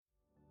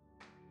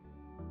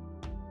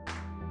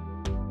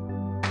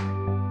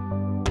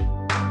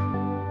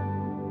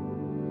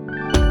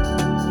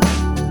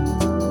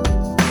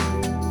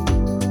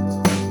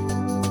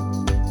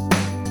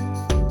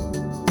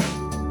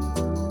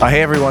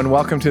Hey everyone,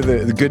 welcome to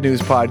the Good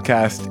News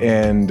Podcast,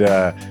 and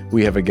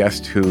we have a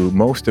guest who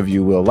most of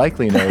you will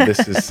likely know.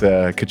 This is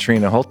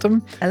Katrina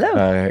Holtum.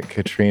 Hello.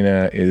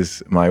 Katrina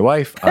is my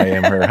wife. I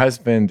am her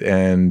husband,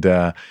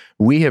 and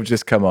we have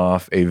just come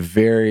off a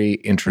very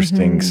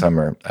interesting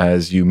summer.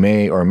 As you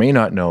may or may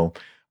not know,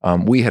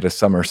 we had a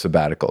summer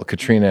sabbatical.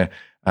 Katrina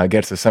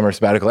gets a summer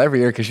sabbatical every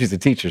year because she's a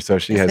teacher, so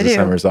she has the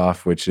summers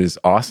off, which is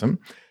awesome.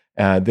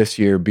 This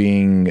year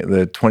being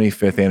the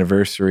 25th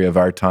anniversary of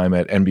our time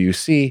at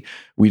NBUC,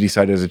 we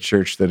decided as a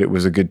church that it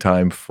was a good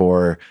time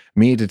for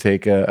me to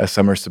take a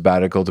summer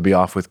sabbatical, to be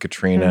off with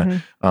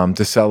Katrina,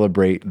 to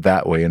celebrate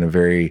that way in a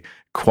very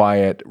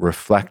quiet,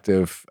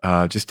 reflective,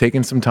 just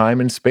taking some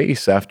time and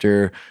space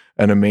after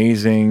an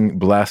amazing,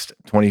 blessed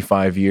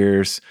 25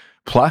 years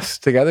plus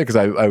together, because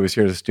I was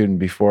here as a student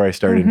before I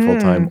started in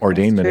full-time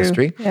ordained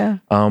ministry. Yeah.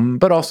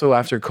 But also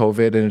after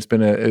COVID, and it's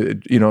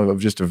been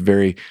just a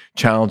very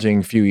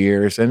challenging few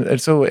years,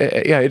 and so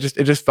it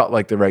just felt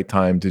like the right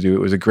time to do it. It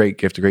was a great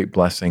gift, a great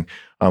blessing.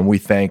 We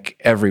thank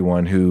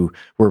everyone who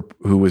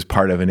was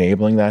part of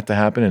enabling that to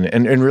happen,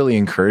 and really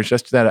encouraged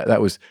us to that.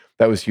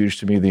 That was huge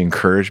to me. The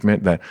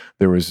encouragement that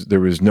there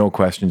was no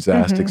questions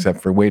asked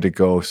except for way to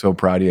go. So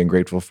proud of you and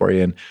grateful for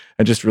you, and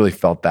I just really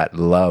felt that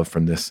love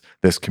from this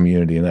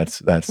community, and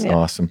that's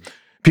awesome.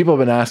 People have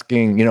been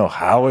asking,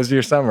 how was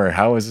your summer?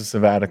 How was the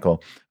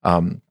sabbatical?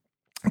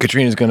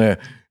 Katrina's going to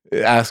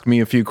ask me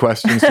a few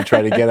questions to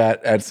try to get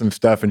at some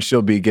stuff, and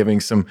she'll be giving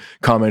some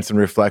comments and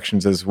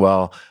reflections as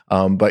well.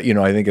 But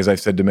I think, as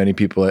I've said to many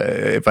people,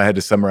 if I had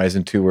to summarize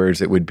in 2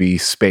 words, it would be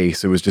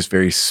space. It was just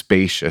very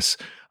spacious.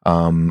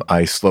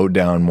 I slowed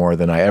down more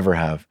than I ever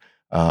have.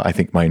 I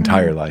think my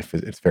entire life,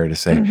 it's fair to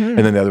say. And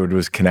then the other word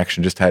was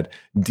connection. Just had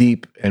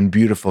deep and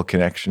beautiful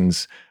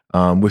connections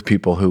with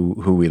people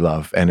who we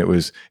love, and it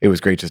was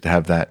great just to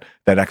have that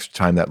extra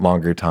time, that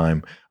longer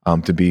time,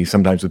 to be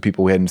sometimes with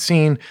people we hadn't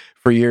seen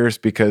for years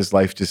because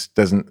life just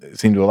doesn't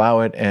seem to allow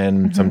it,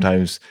 and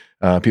sometimes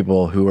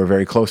people who are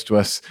very close to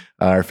us,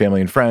 our family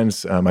and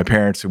friends, my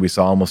parents who we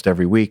saw almost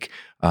every week.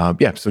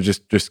 So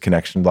just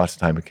connection, lots of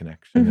time of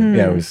connection. And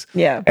it was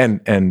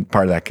and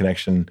part of that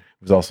connection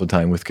was also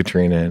time with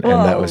Katrina, and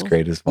that was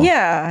great as well.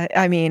 Yeah,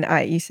 I mean,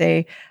 you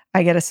say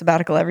I get a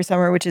sabbatical every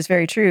summer, which is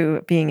very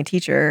true. Being a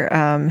teacher,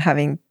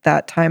 having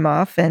that time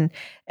off, and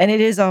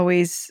it is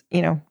always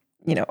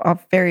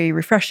very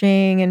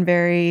refreshing and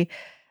very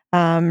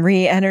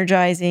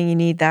re-energizing. You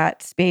need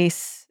that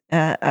space.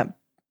 I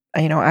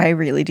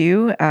really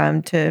do,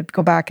 to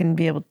go back and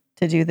be able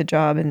to do the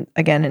job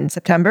again in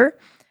September.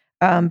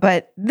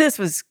 But this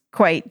was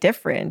quite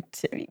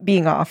different,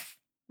 being off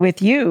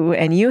with you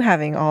and you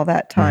having all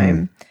that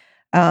time.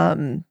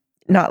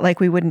 Not like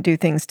we wouldn't do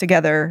things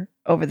together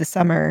over the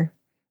summer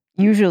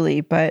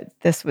usually, but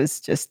this was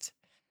just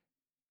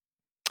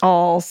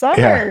all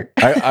summer.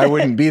 Yeah, I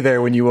wouldn't be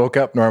there when you woke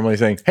up normally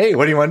saying, "Hey,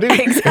 what do you want to do?"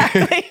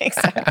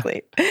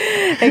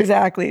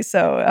 Exactly.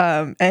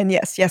 So, and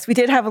yes, we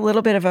did have a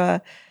little bit of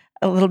a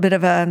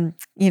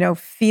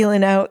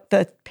feeling out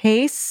the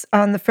pace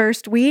on the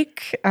first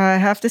week, I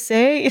have to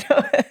say,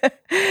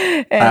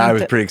 And I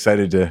was pretty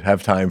excited to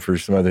have time for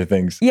some other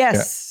things. Yes.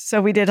 Yeah.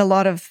 So we did a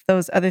lot of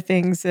those other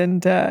things,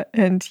 and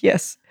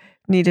yes,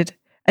 needed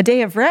a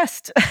day of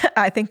rest,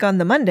 I think, on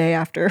the Monday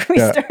after we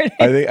started.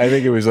 I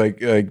think it was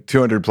like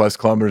 200 plus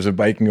kilometers of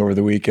biking over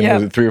the weekend.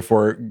 Was it 3 or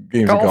 4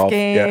 games of golf?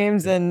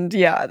 Games, and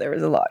there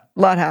was a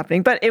lot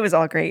happening, but it was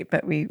all great.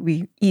 But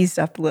we eased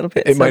up a little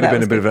bit. It might have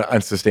been a bit of an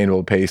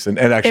unsustainable pace, and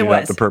actually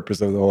not the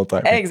purpose of the whole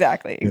time.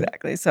 Exactly.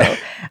 So,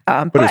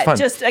 but it was fun.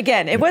 Just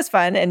again, it was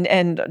fun,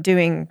 and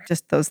doing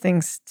just those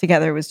things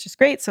together was just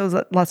great. So it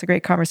was lots of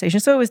great conversation.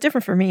 So it was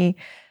different for me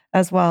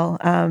as well,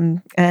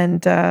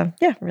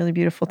 really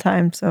beautiful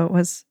time. So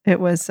it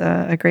was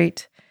a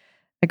great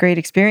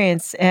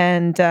experience,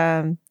 and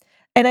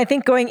I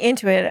think going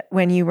into it,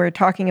 when you were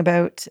talking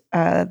about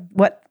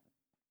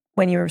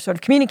when you were sort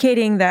of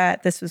communicating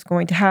that this was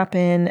going to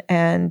happen,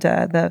 and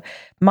the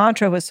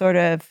mantra was sort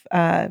of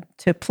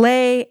to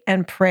play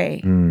and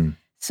pray.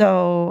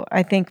 So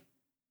I think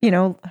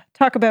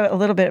talk about a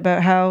little bit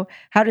about how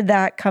did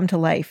that come to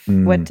life?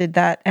 What did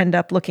that end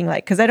up looking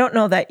like? Because I don't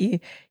know that you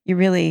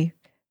really.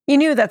 You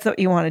knew that's what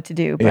you wanted to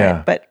do,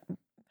 but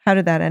how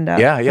did that end up?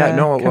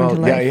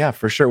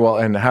 For sure. Well,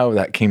 and how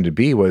that came to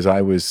be was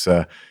I was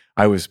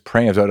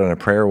praying. I was out on a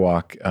prayer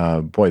walk.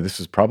 This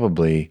was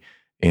probably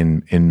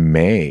in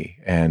May,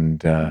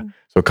 and so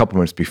a couple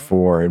months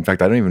before. In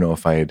fact, I don't even know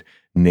if I had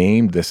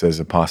named this as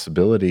a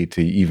possibility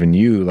to even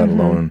you, let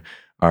alone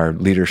our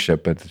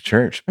leadership at the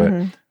church. But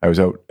I was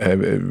out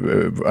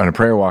on a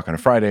prayer walk on a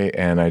Friday,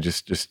 and I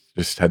just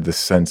had this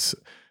sense.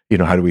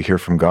 How do we hear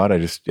from God?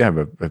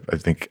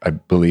 I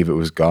believe it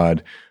was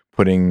God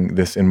putting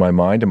this in my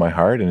mind and my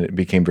heart, and it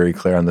became very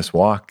clear on this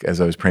walk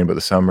as I was praying about the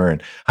summer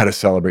and how to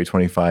celebrate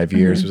 25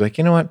 years. It was like,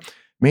 you know what?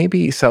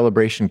 Maybe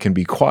celebration can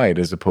be quiet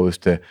as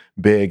opposed to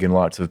big and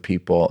lots of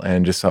people.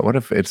 And just thought, what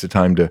if it's a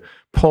time to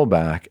pull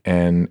back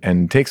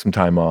and take some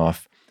time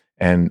off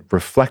and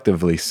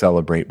reflectively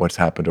celebrate what's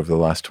happened over the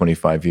last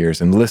 25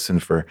 years and listen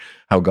for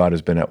how God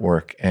has been at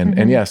work.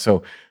 And yeah,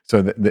 so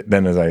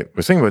then as I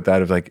was thinking about that,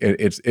 it was like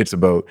it's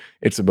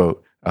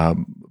about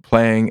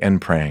playing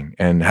and praying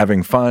and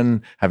having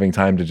fun, having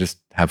time to just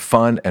have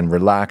fun and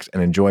relax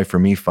and enjoy. For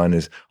me, fun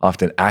is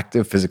often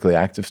active, physically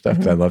active stuff,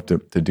 because I love to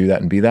do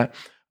that and be that.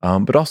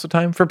 But also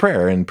time for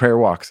prayer and prayer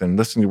walks and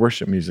listening to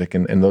worship music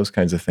and those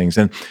kinds of things.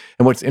 And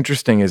what's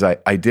interesting is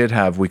I did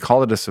have, we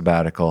call it a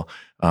sabbatical.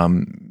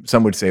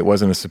 Some would say it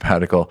wasn't a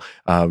sabbatical.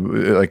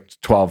 Like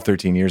 12,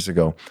 13 years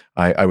ago,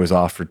 I was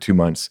off for 2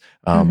 months.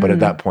 But at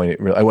that point,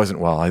 I wasn't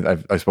well.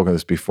 I've spoken of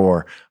this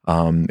before.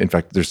 In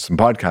fact, there's some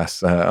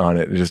podcasts on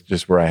it,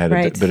 just where I had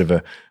a bit of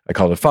I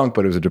called it a funk,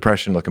 but it was a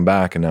depression looking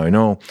back, and now I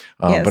know.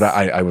 But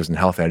I wasn't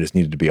healthy. I just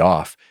needed to be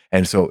off.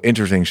 And so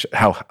interesting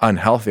how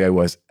unhealthy I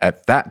was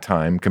at that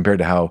time compared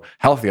to how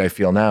healthy I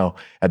feel now.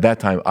 At that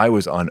time, I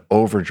was on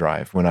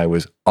overdrive when I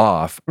was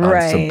off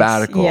on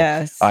sabbatical.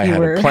 Yes, I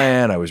had a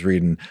plan. I was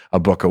reading a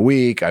book a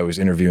week. I was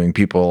interviewing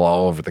people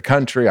all over the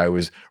country. I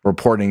was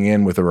reporting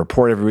in with a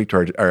report every week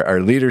to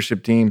our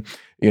leadership team,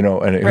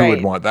 and who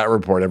would want that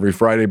report every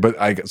Friday? But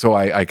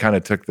I kind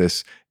of took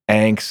this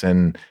angst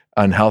and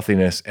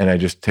unhealthiness, and I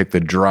just took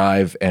the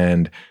drive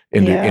and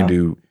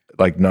into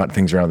like not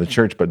things around the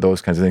church, but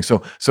those kinds of things.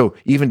 So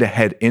even to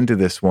head into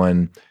this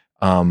one,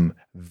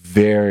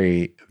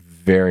 very,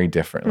 very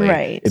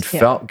differently. It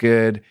felt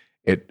good.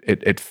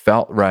 It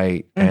felt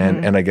right.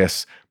 And I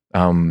guess,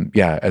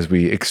 as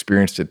we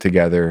experienced it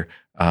together,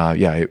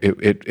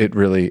 it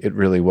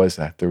really was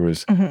that. There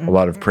was a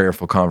lot of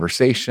prayerful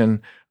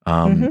conversation.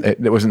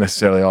 It wasn't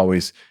necessarily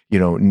always,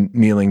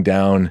 kneeling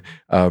down,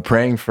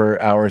 praying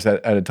for hours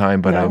at a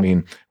time, but I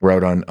mean, we're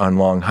out on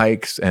long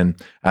hikes and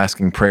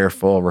asking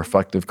prayerful,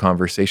 reflective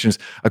conversations.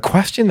 A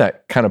question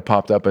that kind of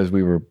popped up as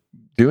we were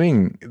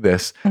doing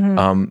this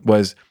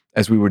was,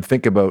 as we would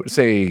think about,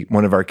 say,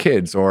 one of our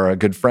kids or a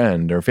good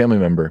friend or family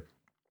member,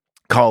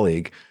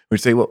 colleague, we'd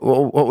say, well,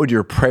 what would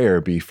your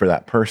prayer be for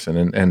that person?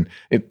 And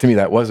to me,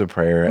 that was a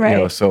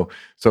prayer. So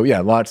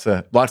yeah, lots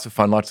of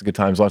fun, lots of good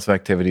times, lots of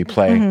activity,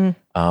 play,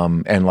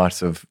 and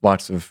lots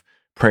of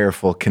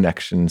prayerful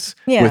connections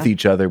with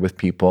each other, with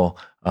people.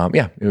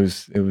 It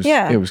was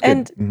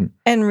good.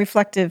 And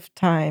reflective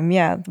time.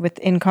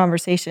 Within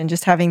conversation,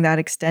 just having that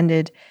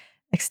extended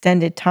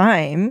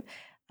time,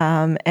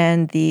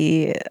 and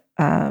the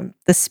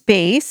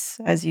space,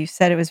 as you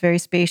said, it was very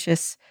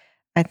spacious.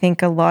 I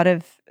think a lot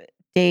of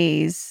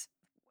days,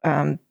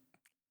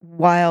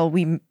 while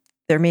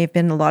there may have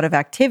been a lot of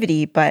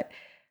activity, but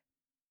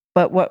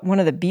one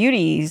of the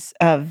beauties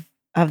of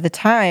the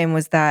time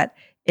was that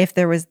if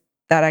there was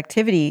that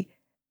activity,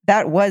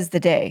 that was the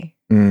day.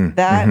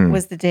 That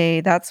was the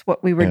day. That's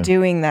what we were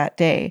doing that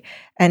day.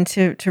 And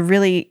to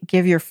really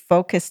give your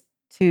focus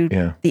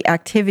to the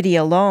activity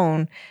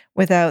alone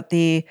without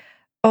the,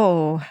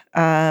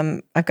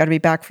 I've got to be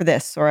back for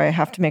this, or I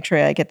have to make sure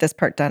I get this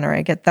part done, or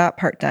I get that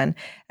part done.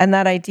 And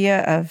that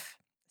idea of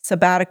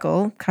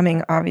sabbatical,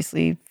 coming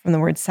obviously from the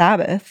word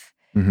Sabbath,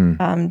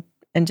 and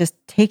just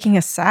taking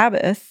a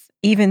Sabbath,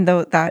 even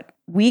though that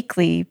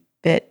weekly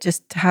bit,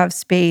 just to have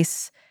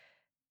space,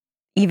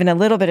 even a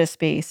little bit of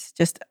space,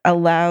 just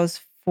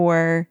allows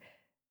for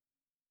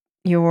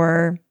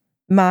your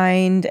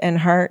mind and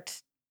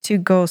heart to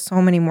go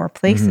so many more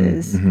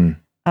places.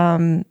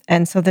 And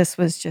so this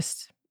was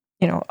just,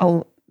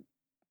 an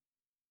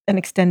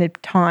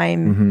extended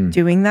time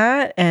doing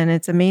that. And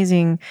it's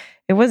amazing.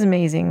 It was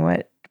amazing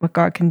what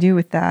God can do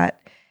with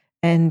that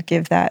and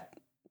give that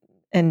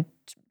and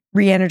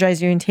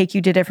re-energize you and take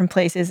you to different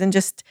places and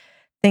just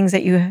things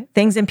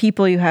and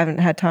people you haven't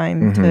had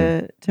time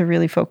to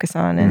really focus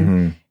on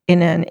and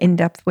in an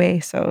in-depth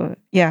way. So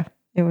it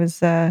was.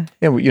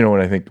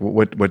 When I think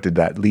what did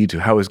that lead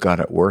to? How is God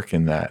at work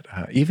in that?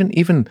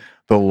 Even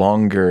the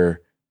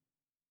longer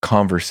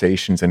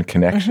conversations and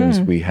connections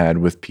we had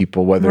with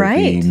people, whether it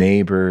be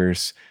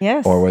neighbors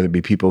or whether it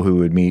be people who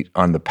would meet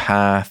on the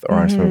path or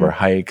on some of our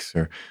hikes,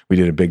 or we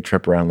did a big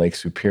trip around Lake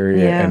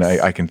Superior, and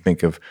I can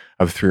think of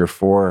 3 or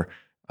 4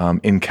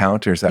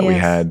 encounters that we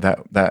had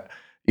that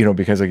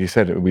because like you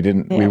said,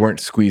 we weren't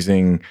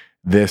squeezing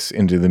this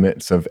into the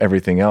midst of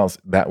everything else.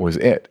 That was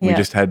it. We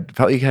just felt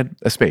like you had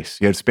a space.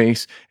 You had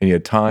space and you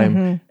had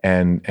time,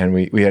 and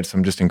we had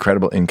some just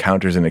incredible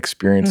encounters and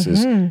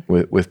experiences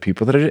with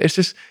people that it's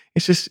just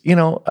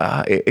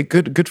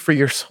good for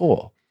your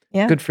soul.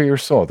 Good for your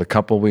soul. The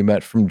couple we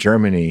met from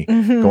Germany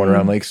going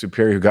around Lake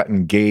Superior who got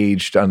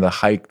engaged on the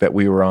hike that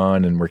we were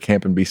on and were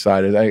camping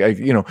beside it. I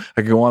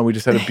could go on. We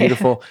just had a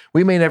beautiful,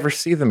 we may never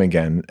see them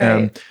again.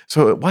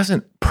 So it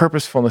wasn't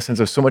purposeful in the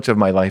sense of so much of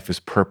my life is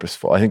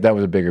purposeful. I think that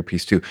was a bigger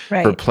piece too.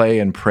 For play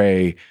and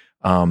pray,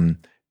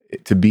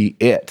 to be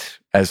it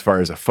as far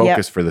as a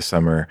focus for the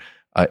summer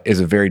is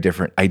a very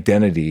different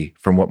identity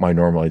from what my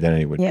normal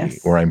identity would be,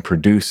 where I'm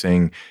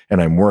producing and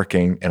I'm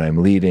working and I'm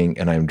leading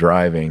and I'm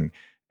driving.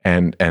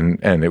 And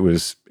it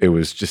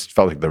was just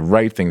felt like the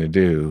right thing to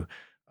do,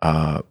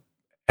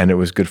 and it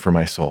was good for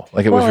my soul.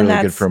 Like it was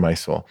really good for my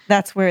soul.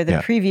 That's where the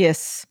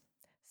previous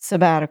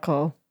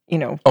sabbatical,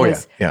 Oh,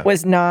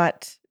 was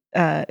not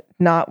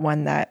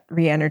one that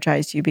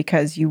re-energized you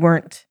because you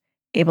weren't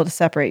able to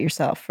separate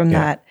yourself from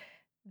that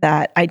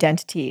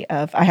identity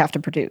of I have to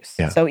produce.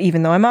 Yeah. So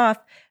even though I'm off,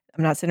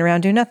 I'm not sitting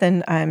around doing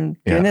nothing. I'm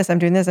doing this. I'm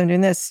doing this. I'm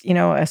doing this.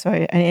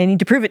 So I need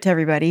to prove it to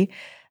everybody.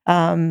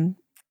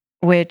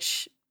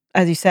 Which,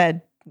 as you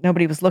said,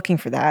 nobody was looking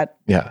for that.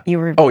 Yeah. You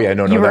were. Oh yeah.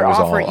 No. You were That was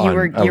offering. all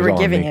on, You were all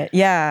giving me. it.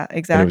 Yeah.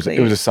 Exactly. And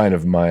it was a sign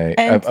of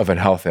of an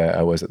health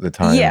I was at the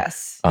time.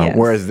 Yes.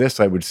 Whereas this,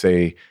 I would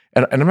say,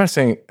 and I'm not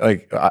saying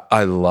like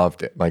I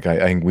loved it. Like I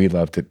think we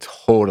loved it.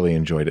 Totally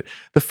enjoyed it.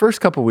 The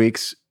first couple of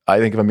weeks, I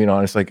think if I'm being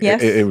honest, like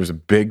it was a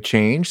big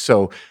change.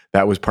 So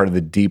that was part of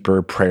the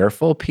deeper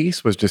prayerful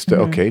piece. Was just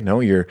okay. No,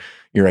 your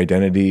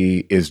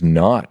identity is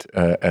not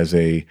as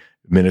a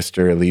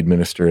minister, a lead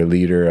minister, a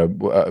leader.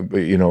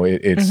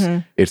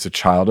 It's a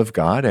child of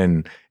God,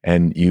 and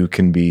you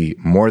can be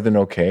more than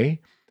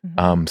okay.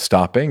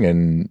 Stopping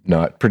and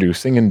not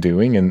producing and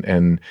doing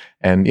and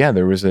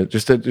there was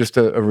just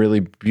a really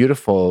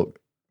beautiful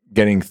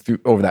getting through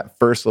over that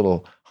first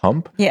little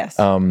hump. Yes.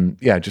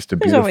 Just a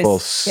beautiful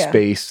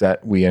space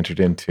that we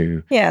entered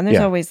into. Yeah, and there's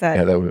always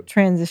that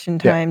transition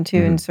time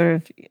too, and sort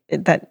of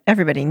that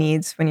everybody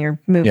needs when you're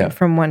moving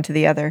from one to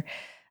the other.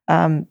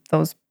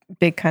 Those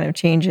big kind of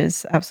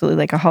changes, absolutely,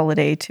 like a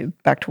holiday to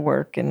back to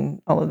work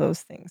and all of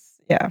those things.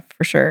 Yeah,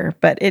 for sure.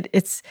 But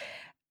it's.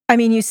 I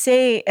mean, you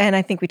say, and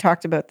I think we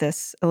talked about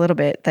this a little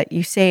bit, that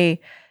you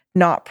say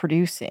not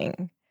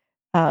producing,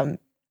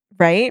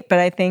 right? But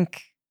I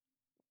think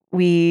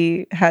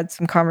we had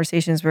some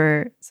conversations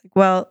where it's like,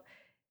 well,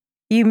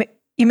 you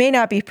may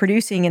not be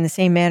producing in the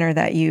same manner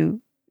that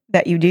you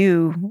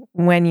do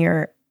when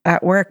you're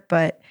at work,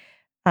 but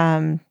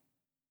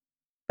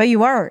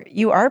you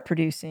are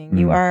producing.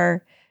 You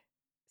are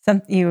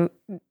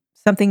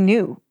something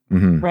new.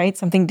 Right?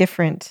 Something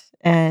different.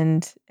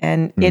 And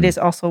it is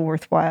also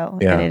worthwhile.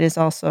 Yeah. And it is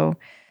also,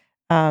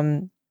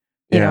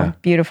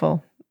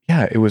 beautiful.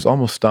 Yeah. It was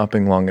almost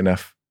stopping long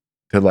enough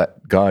to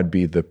let God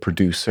be the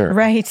producer.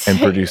 Right. And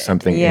produce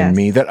something in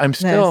me that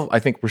I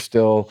think we're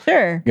still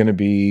going to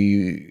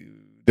be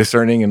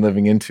discerning and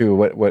living into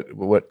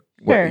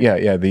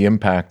the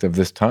impact of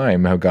this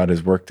time, how God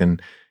has worked in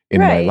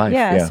my life.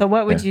 Yeah. So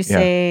what would you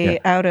say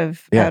out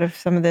of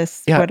some of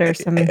this? Yeah. What are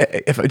some?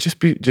 If I just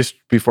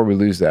before we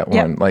lose that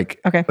one,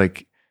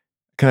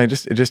 can I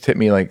it just hit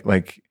me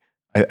like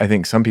I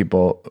think some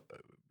people,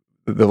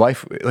 the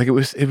life, like it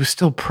was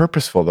still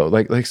purposeful though,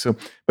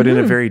 but in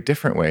a very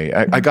different way.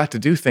 I got to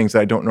do things that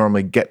I don't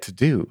normally get to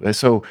do.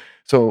 So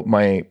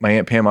my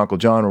Aunt Pam, Uncle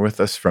John were with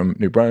us from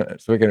New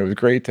Brunswick, and it was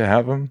great to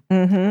have them.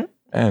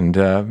 And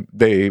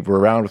they were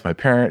around with my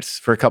parents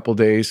for a couple of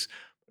days.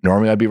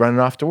 Normally I'd be running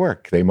off to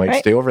work. They might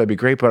stay over, that'd be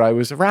great, but I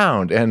was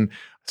around. And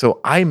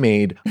so I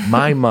made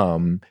my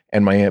mom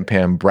and my Aunt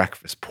Pam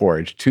breakfast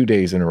porridge 2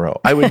 days in a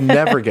row. I would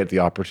never get the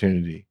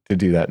opportunity to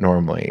do that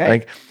normally.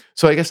 Right.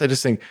 So I guess I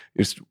just think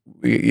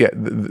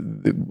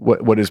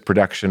what is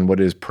production, what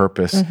is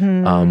purpose?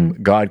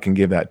 God can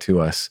give that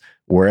to us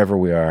wherever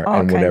we are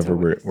and whatever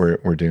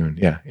we're doing.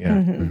 Yeah,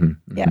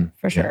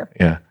 for sure.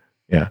 Yeah.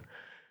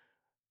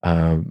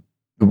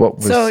 What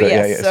was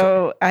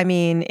so I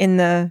mean,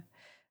 I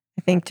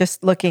think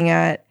just looking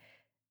at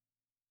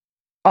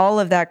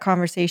all of that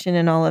conversation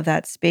and all of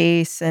that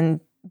space and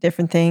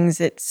different things,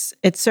 it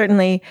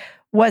certainly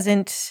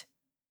wasn't,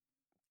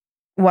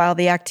 while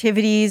the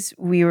activities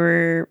we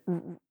were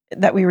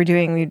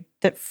doing, we'd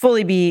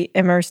fully be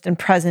immersed and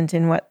present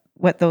in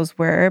what those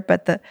were,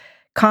 but the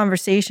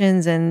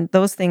conversations and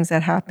those things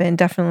that happened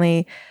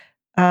definitely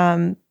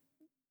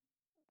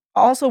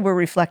also were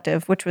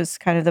reflective, which was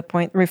kind of the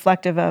point,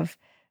 reflective of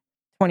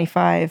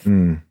 25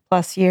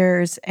 plus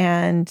years,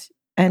 and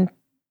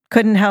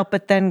couldn't help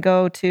but then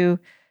go to,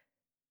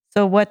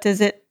 so what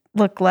does it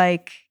look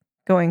like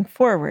going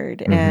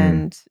forward?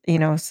 And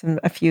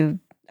a few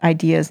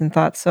ideas and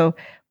thoughts. So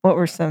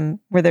were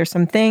there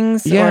some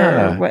things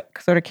or what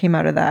sort of came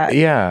out of that?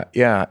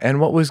 Yeah. And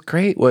what was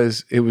great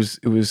was it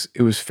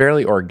was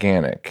fairly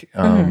organic,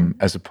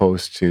 as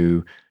opposed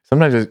to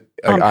sometimes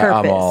I'm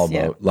all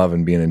about love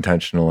and being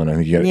intentional, and I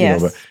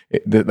think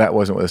but that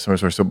wasn't what the summer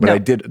was. So,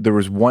 but there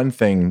was one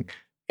thing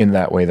in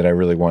that way that I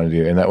really wanted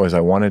to do, and that was I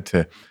wanted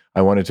to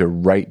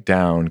write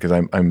down, because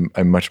I'm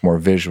much more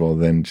visual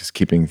than just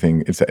keeping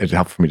things. It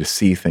helped for me to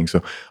see things,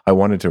 so I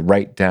wanted to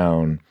write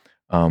down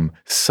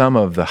some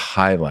of the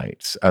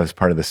highlights as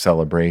part of the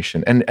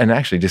celebration, and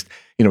actually just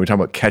we talk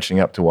about catching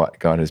up to what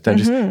God has done,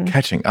 just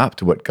catching up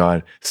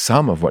to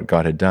some of what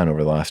God had done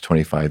over the last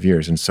 25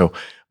 years, and so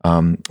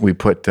we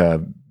put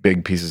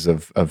big pieces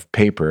of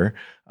paper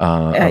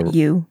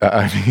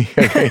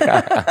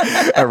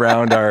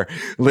around our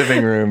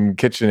living room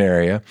kitchen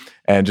area,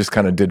 and just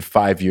kind of did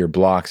 5-year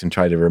blocks and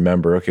tried to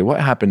remember, okay,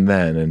 what happened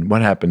then, and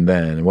what happened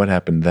then, and what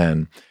happened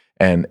then,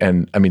 and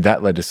I mean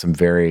that led to some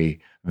very,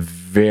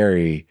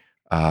 very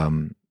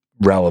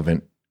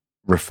relevant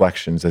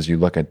reflections as you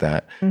look at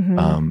that.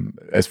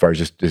 As far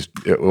as just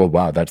oh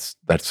wow, that's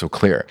so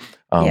clear.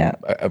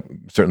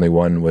 Certainly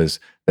one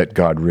was that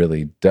God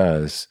really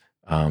does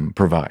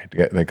provide,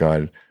 that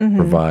God Mhm.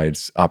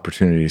 provides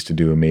opportunities to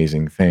do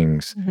amazing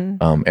things,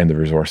 Mhm. and the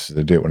resources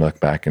to do it. When I look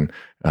back and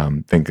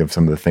think of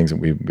some of the things that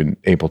we've been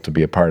able to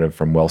be a part of,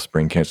 from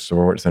Wellspring Cancer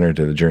Support Center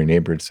to the Journey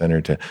Neighborhood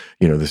Center to,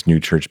 this new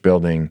church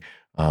building,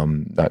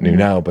 not new Mhm.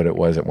 now, but it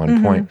was at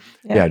one point. Mhm.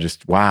 Yeah. Yeah,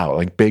 just wow,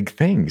 like big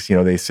things.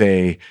 They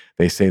say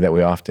that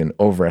we often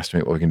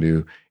overestimate what we can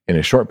do in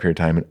a short period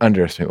of time and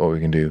underestimate what we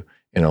can do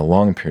in a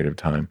long period of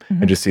time,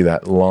 and Mhm. just see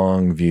that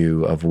long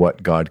view of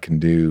what God can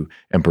do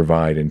and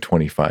provide in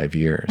 25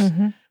 years.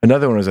 Mhm.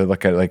 Another one is I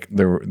look at like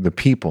the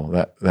people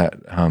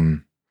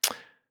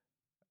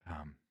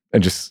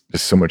and just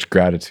so much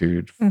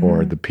gratitude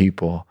for Mhm. the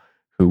people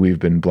who we've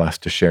been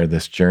blessed to share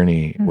this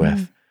journey Mhm.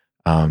 with.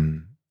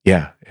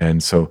 Yeah,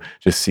 and so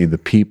just see the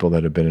people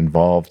that have been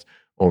involved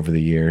over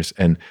the years,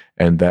 and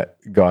that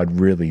God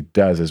really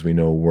does, as we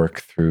know, work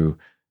through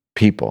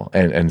people,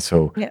 and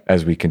so Yeah.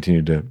 as we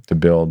continue to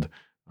build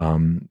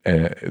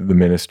the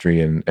ministry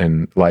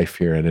and life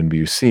here at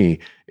NBUC,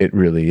 it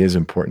really is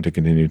important to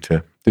continue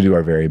to do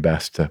our very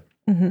best to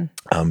Mhm.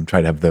 try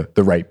to have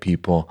the right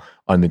people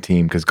on the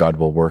team, because God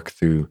will work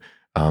through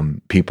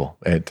people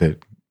to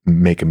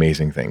make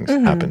amazing things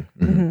Mhm. happen.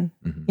 Hmm. Mhm.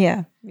 Hmm.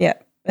 Yeah. Yeah.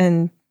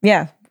 And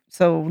yeah,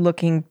 so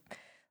looking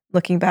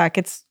back,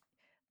 it's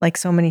like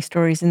so many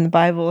stories in the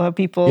Bible how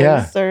people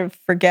Yeah, sort of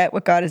forget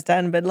what God has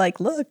done, but like,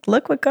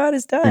 look what God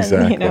has done,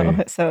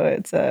 exactly. So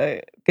it's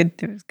a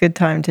good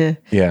time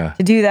Yeah.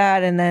 to do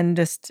that, and then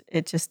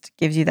it just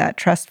gives you that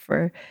trust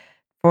for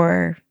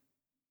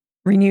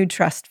renewed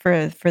trust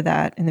for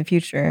that in the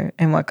future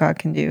and what God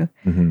can do.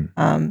 Hmm.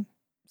 Um,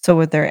 so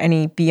were there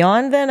any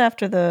beyond then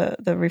after the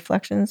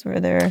reflections? Were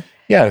there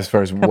Yeah, as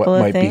far as a couple what of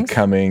might be things?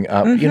 coming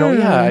up, yeah,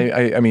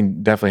 Mhm. I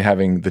mean, definitely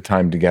having the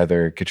time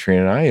together,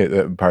 Katrina and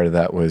I, part of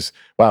that was,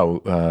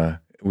 wow,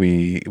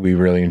 we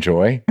really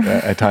enjoy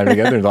a time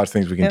together. There's lots of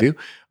things we can Yep.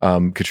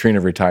 do. Katrina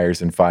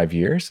retires in 5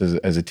 years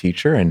as a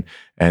teacher,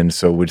 and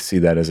so would see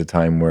that as a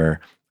time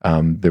where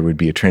there would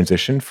be a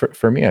transition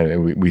for me.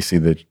 We see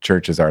the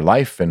church as our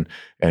life,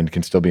 and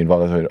can still be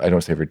involved. I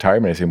don't say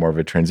retirement; I say more of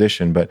a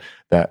transition, but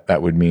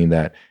that would mean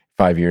that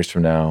 5 years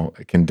from now,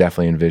 I can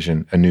definitely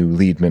envision a new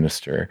lead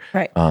minister,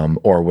 Right.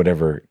 or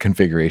whatever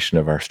configuration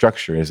of our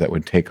structure is that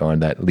would take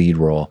on that lead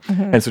role.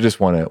 Mhm. And so, just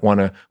want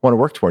to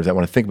work towards that.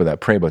 Want to think about that,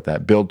 pray about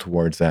that, build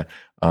towards that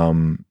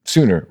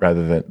sooner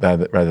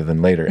rather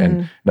than later.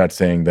 And Mhm. not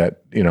saying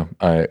that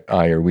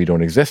I or we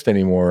don't exist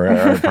anymore, or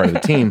aren't part of the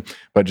team,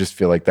 but just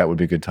feel like that would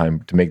be a good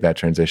time to make that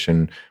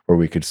transition where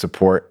we could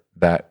support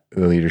the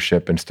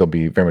leadership and still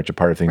be very much a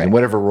part of things in Right.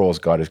 whatever roles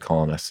God is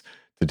calling us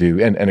to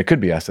do. And it could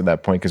be us at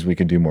that point, because we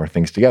could do more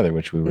things together,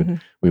 which Mhm.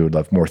 we would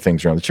love more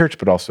things around the church,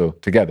 but also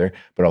together,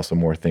 but also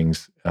more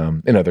things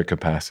in other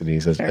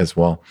capacities Sure. as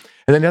well.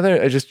 And then the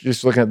other,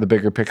 just looking at the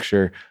bigger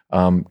picture,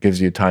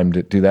 gives you time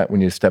to do that when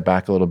you step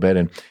back a little bit.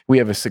 And we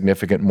have a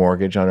significant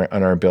mortgage on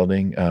our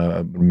building,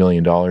 $1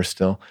 million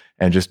still,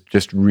 and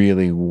just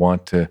really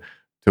want to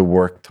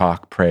work,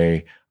 talk,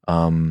 pray,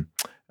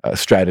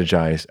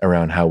 strategize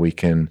around how we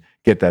can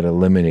get that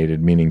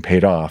eliminated, meaning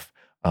paid off,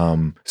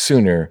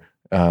 sooner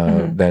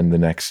Mhm. than the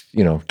next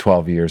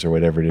 12 years or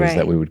whatever it is that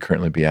Right. we would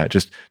currently be at.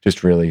 Just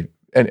really,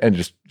 and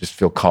just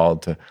feel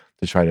called to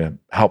try to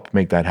help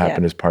make that Yeah.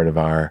 happen as part of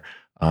our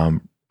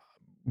um,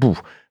 ooh,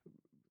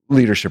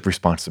 leadership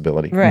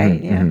responsibility. Hmm.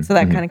 Right. Yeah. Hmm. So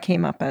that Hmm. kind of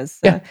came up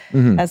Yeah.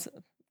 Hmm. as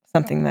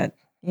something that,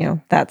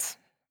 that's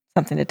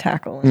something to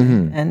tackle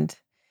Hmm. and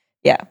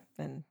yeah,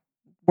 and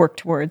work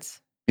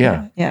towards.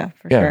 Yeah. Yeah. Yeah,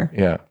 for Yeah. sure.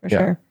 Yeah. For Yeah.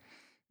 sure.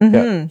 Yeah.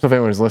 Mhm. So if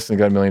anyone's listening,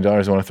 got $1 million, I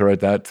want to throw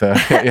at that.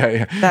 Yeah,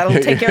 yeah, That'll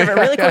take care of it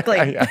really quickly.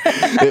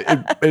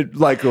 yeah. It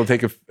likely will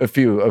take a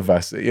few of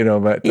us, but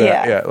Yeah.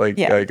 yeah, like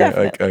Yeah, like a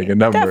definitely.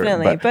 number,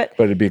 Definitely. but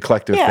But it'd be a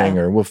collective thing,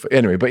 yeah. or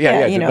anyway. But yeah,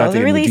 Yeah, yeah. Not to the get into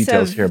the release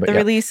details here, but yeah,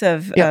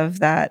 yeah, of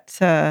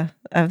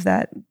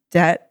that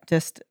debt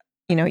just,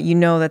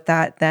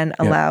 that then yeah,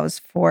 allows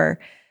for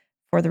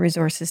the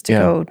resources to yeah,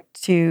 go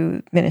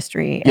to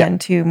ministry yeah,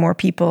 and to more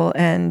people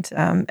and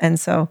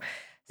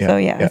yeah,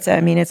 yeah,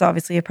 yeah, it's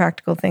obviously a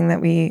practical thing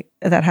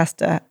that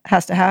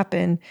has to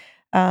happen.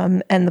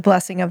 And the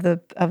blessing of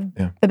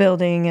yeah, the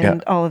building yeah,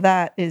 and all of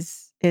that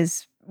is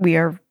we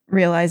are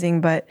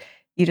realizing, but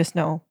you just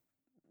know,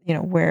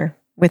 where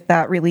with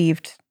that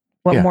relieved,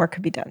 what yeah, more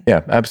could be done. yeah.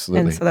 And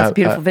Absolutely. so that's a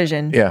beautiful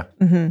vision. Yeah.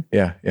 Mhm.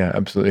 Yeah, yeah,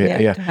 absolutely. Yeah,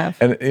 Yeah. to have.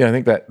 And I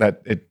think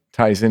that it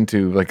ties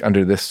into, like,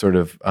 under this sort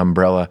of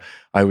umbrella.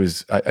 I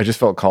just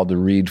felt called to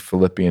read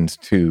Philippians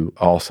 2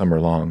 all summer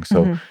long.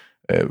 So Mhm.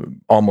 uh,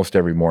 almost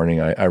every morning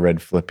I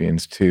read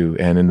Philippians 2,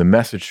 and in the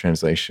Message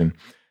translation,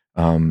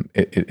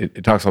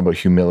 it talks all about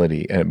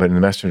humility, but in the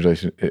Message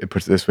translation, it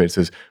puts it this way: it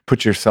says,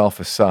 "Put yourself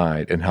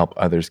aside and help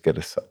others get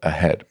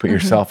ahead. Put Mhm.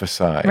 yourself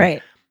aside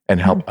Right.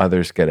 and help Mhm.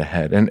 others get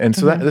ahead." And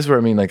so Mhm. this is what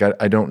I mean. Like,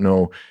 I don't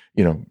know,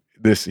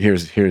 this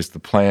here's the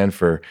plan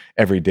for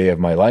every day of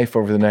my life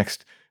over the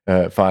next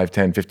 5,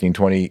 10, 15,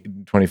 20,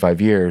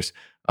 25 years.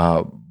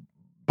 Uh,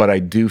 but I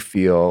do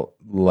feel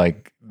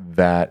like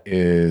that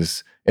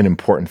is an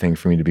important thing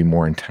for me to be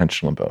more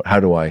intentional about. How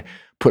do I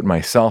put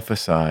myself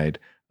aside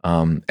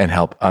and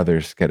help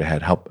others get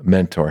ahead, help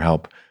mentor,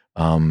 help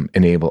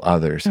enable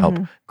others, help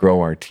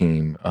grow our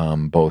team,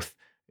 both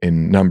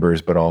in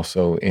numbers, but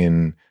also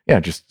in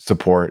just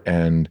support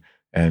and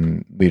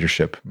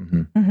leadership.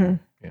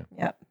 Yeah.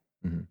 Yeah.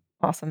 Mhm.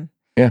 Awesome.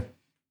 Yeah.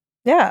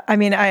 Yeah. I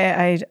mean,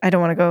 I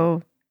don't want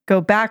to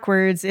go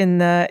backwards in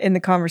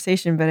the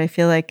conversation, but I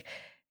feel like,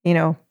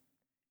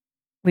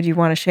 would you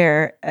want to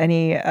share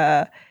any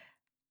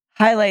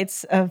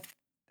highlights of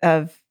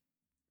the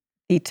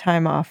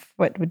time off?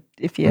 What would,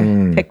 if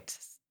you picked,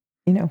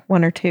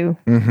 one or two,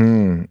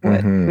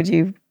 what would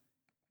you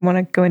want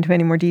to go into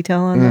any more detail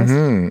on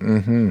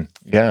those?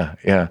 Yeah.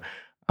 Yeah.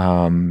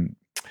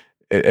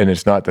 And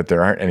it's not that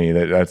there aren't any.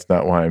 That's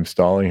not why I'm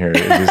stalling here.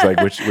 It's just like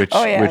which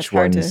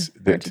ones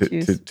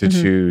to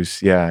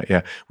choose. Yeah,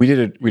 yeah. We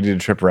did a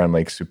trip around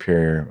Lake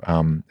Superior,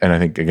 and I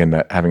think again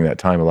that having that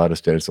time allowed us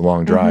to. It's a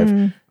long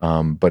drive,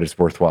 but it's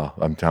worthwhile.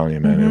 I'm telling you,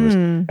 man. It was,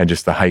 and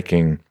just the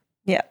hiking,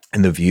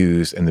 and the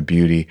views and the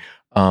beauty.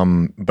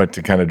 But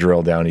to kind of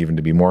drill down even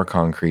to be more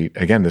concrete,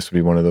 again, this would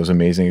be one of those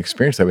amazing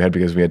experiences that we had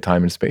because we had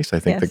time and space. I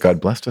think that God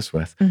blessed us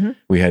with.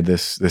 We had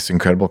this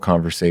incredible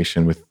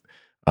conversation with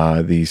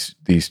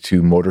these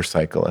two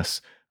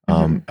motorcyclists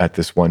at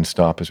this one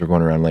stop as we're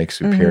going around Lake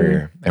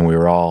Superior, and we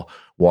were all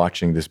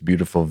watching this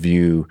beautiful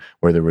view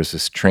where there was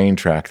this train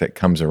track that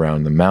comes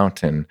around the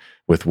mountain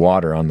with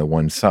water on the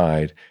one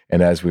side,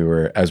 and as we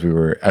were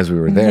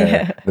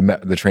there,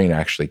 the train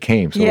actually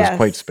came, so it was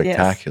quite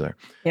spectacular.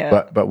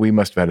 But we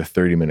must have had a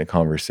 30-minute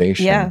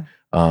conversation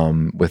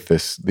with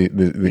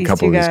the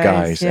couple of these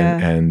guys,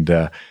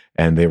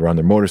 and they were on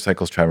their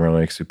motorcycles traveling around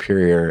Lake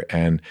Superior,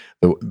 and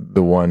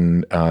the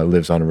one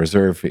lives on a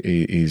reserve.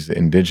 He's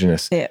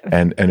indigenous,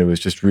 and it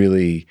was just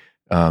really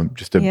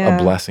just a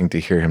blessing to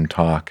hear him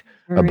talk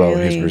about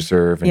his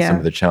reserve and some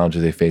of the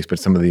challenges they face, but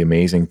some of the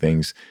amazing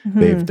things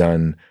they've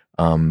done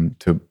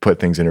to put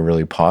things in a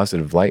really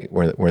positive light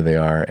where they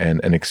are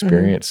and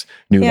experience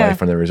new life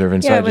on the reserve.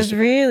 And so it was a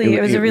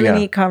really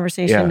neat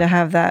conversation to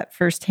have that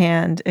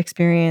firsthand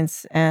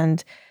experience,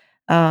 and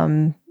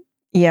and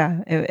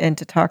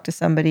to talk to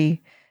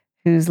somebody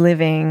who's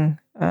living,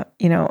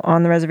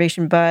 on the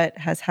reservation, but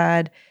has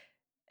had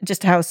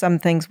just how some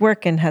things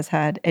work and has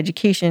had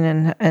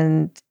education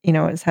and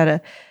has had a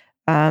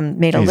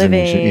made a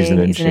living. He's an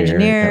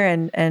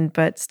engineer, and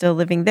but still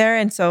living there.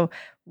 And so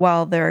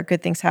while there are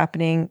good things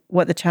happening,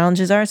 what the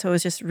challenges are. So it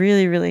was just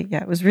really, really,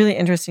 it was really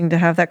interesting to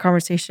have that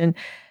conversation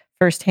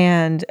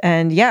firsthand.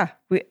 And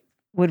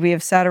would we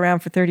have sat around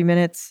for 30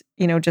 minutes,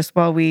 just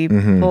while we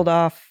pulled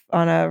off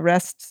on a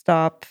rest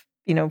stop,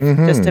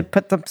 just to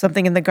put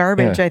something in the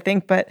garbage, I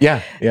think. But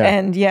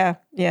and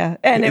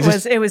and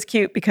it was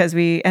cute because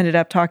we ended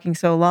up talking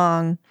so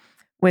long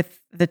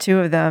with the two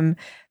of them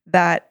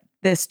that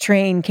this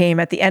train came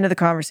at the end of the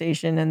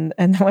conversation,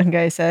 and the one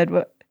guy said,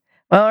 "Well,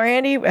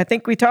 Randy, I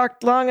think we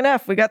talked long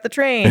enough. We got the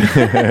train."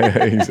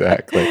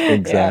 Exactly.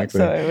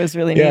 So it was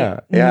really neat.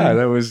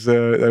 That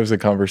was a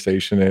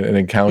conversation, an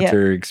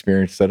encounter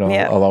experience that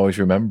I'll always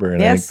remember.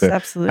 And I think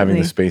having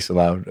the space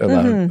allowed for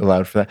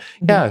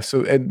that.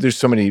 So there's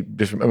so many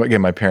different.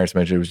 Again, my parents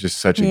mentioned it was just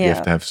such a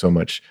gift to have so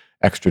much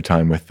extra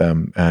time with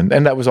them, and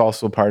that was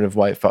also part of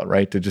why it felt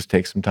right to just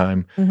take some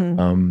time.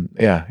 And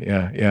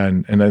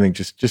I think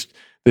just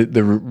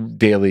the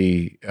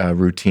daily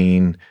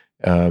routine.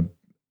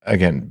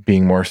 Again,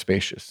 being more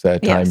spacious,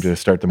 that time to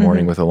start the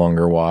morning with a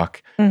longer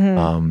walk.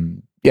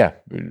 Together,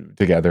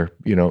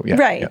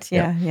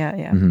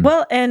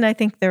 Well, and I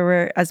think there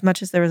were, as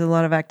much as there was a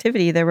lot of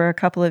activity, there were a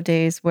couple of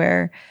days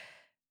where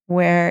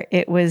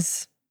it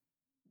was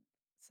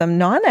some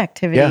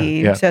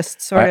non-activity,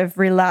 just sort of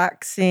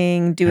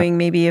relaxing, doing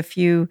maybe a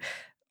few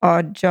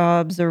odd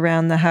jobs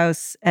around the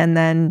house, and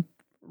then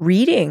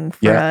reading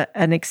for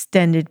an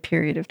extended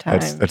period of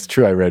time. That's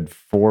true. I read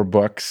 4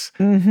 books.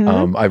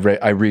 I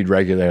read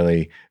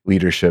regularly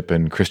leadership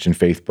and Christian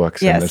faith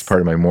books, and that's part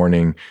of my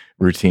morning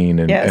routine.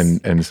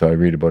 And so I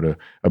read about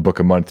a book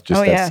a month.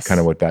 That's kind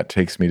of what that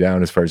takes me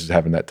down as far as just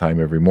having that time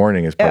every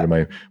morning as part of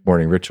my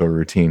morning ritual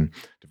routine,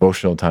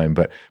 devotional time.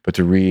 But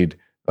to read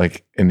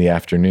like in the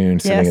afternoon,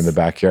 sitting in the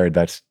backyard,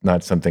 that's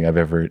not something I've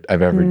ever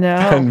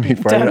done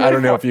before. I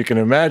don't know if you can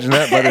imagine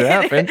that, but it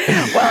happened.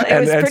 Well,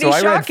 it was pretty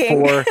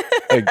shocking. I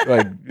read 4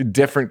 like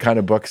different kind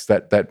of books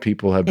that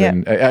people have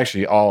been.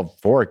 Actually, all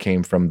 4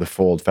 came from the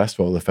Fold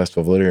Festival, the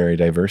Festival of Literary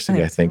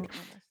Diversity, I think.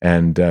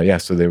 And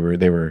so they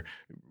were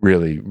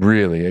really,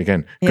 really,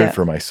 again, good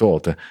for my soul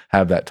to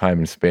have that time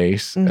and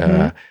space.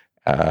 Once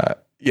I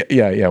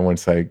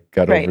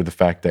got over the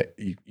fact that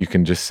you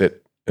can just sit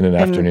in an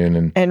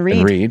afternoon and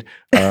read.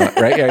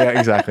 Right?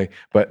 Exactly.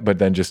 But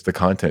then just the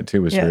content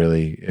too was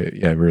really,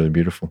 really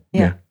beautiful.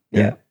 Yeah.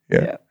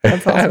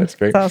 That's awesome. That's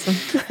great. That's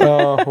awesome.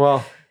 Oh,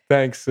 well,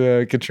 thanks,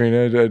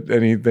 Katrina.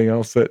 Anything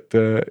else that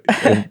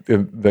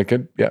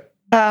could? Yeah.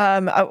 I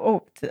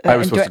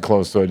was supposed to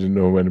close, so I didn't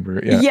know when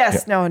we're.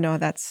 No.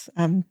 That's.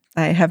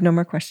 I have no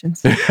more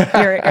questions.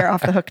 You're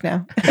off the hook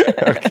now.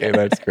 Okay,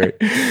 that's great.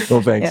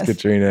 Well, thanks,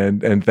 Katrina,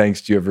 and thanks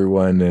to you,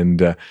 everyone.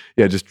 And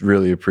just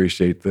really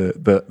appreciate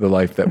the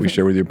life that we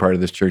share with you, part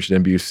of this church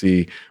at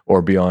NBUC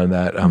or beyond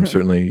that.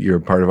 Certainly, you're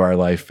a part of our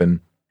life, and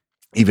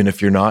even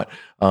if you're not,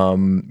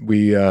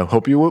 we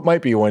hope you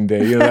might be one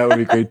day. That would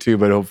be great too.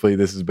 But hopefully,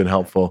 this has been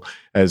helpful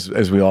as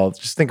we all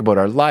just think about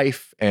our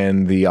life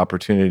and the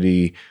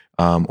opportunity,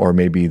 or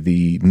maybe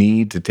the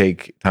need to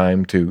take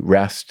time to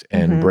rest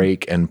and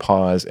break and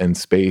pause and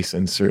space.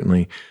 And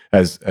certainly,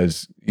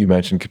 as you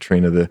mentioned,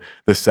 Katrina,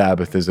 the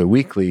Sabbath is a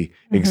weekly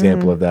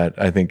example of that.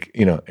 I think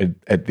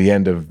at the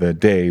end of the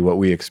day, what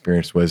we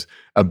experienced was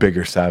a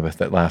bigger Sabbath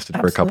that lasted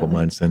for a couple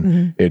months,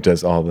 and it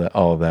does all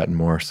of that and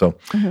more. So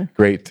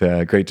great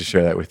to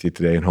share that with you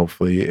today, and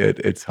hopefully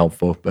it's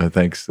helpful.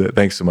 Thanks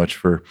so much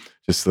for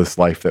just this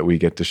life that we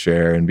get to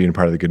share and being a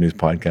part of the Good News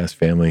Podcast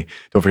family.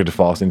 Don't forget to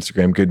follow us on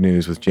Instagram, Good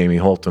News with Jamie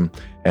Holtum,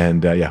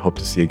 and hope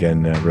to see you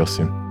again real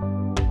soon.